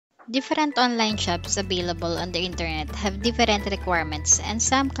Different online jobs available on the internet have different requirements, and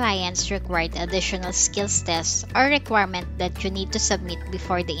some clients require additional skills tests or requirement that you need to submit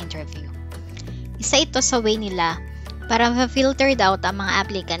before the interview. Isa ito sa way nila para ma-filtered out ang mga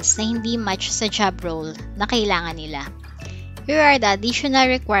applicants na hindi match sa job role na kailangan nila. Here are the additional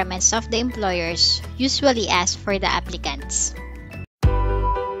requirements of the employers usually asked for the applicants.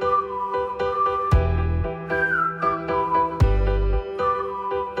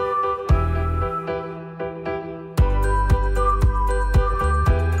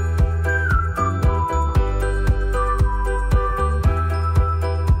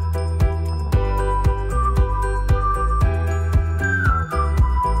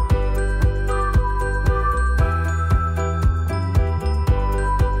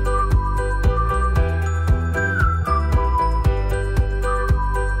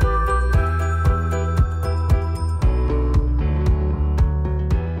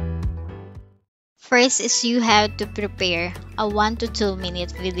 First is you have to prepare a 1 to 2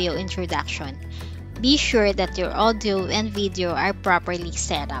 minute video introduction. Be sure that your audio and video are properly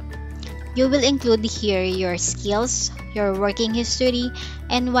set up. You will include here your skills, your working history,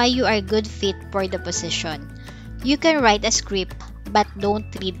 and why you are a good fit for the position. You can write a script but don't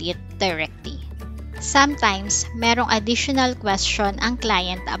read it directly. Sometimes, merong additional question ang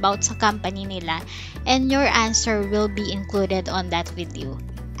client about sa company nila and your answer will be included on that video.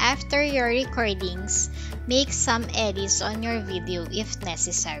 After your recordings, make some edits on your video if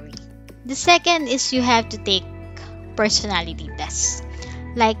necessary. The second is you have to take personality tests.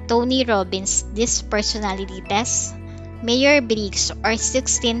 Like Tony Robbins' this personality test, Mayor Briggs or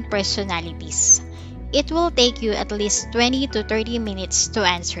 16 personalities. It will take you at least 20 to 30 minutes to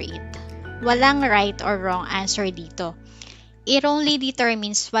answer it. Walang right or wrong answer dito. It only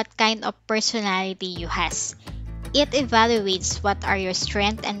determines what kind of personality you has. It evaluates what are your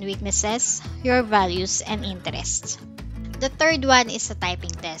strengths and weaknesses, your values and interests. The third one is a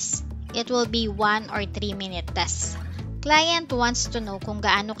typing test. It will be 1 or 3 minute test. Client wants to know kung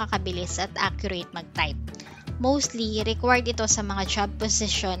gaano ka kabilis at accurate mag-type. Mostly, required ito sa mga job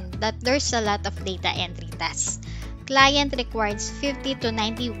position that there's a lot of data entry tasks. Client requires 50 to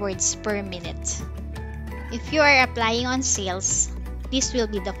 90 words per minute. If you are applying on sales, this will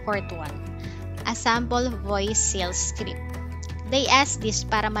be the fourth one. A sample voice sales script. They ask this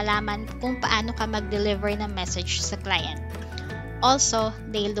para malaman kung paano ka mag-deliver ng message sa client. Also,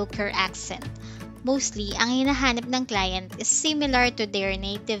 they look your accent. Mostly, ang hinahanap ng client is similar to their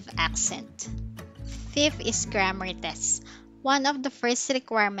native accent. Fifth is grammar test. One of the first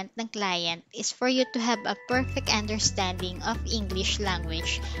requirement ng client is for you to have a perfect understanding of English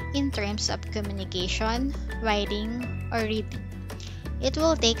language in terms of communication, writing, or reading. It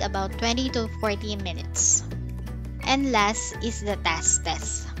will take about 20 to 40 minutes. And last is the task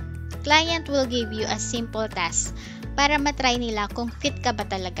test. Client will give you a simple task para matry nila kung fit ka ba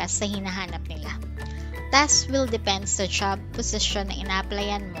talaga sa hinahanap nila. Task will depend sa job position na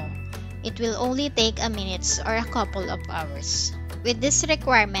ina-applyan mo. It will only take a minutes or a couple of hours. With this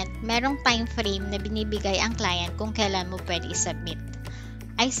requirement, merong time frame na binibigay ang client kung kailan mo pwede i-submit.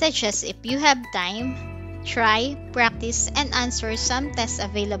 I suggest if you have time, try, practice, and answer some tests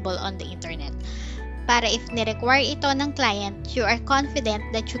available on the internet. Para if ni-require ito ng client, you are confident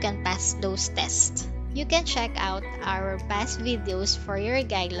that you can pass those tests. You can check out our past videos for your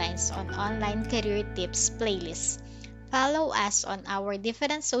guidelines on online career tips playlist. Follow us on our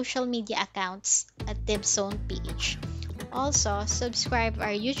different social media accounts at tipszoneph. Also, subscribe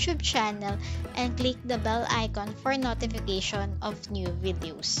our YouTube channel and click the bell icon for notification of new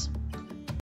videos.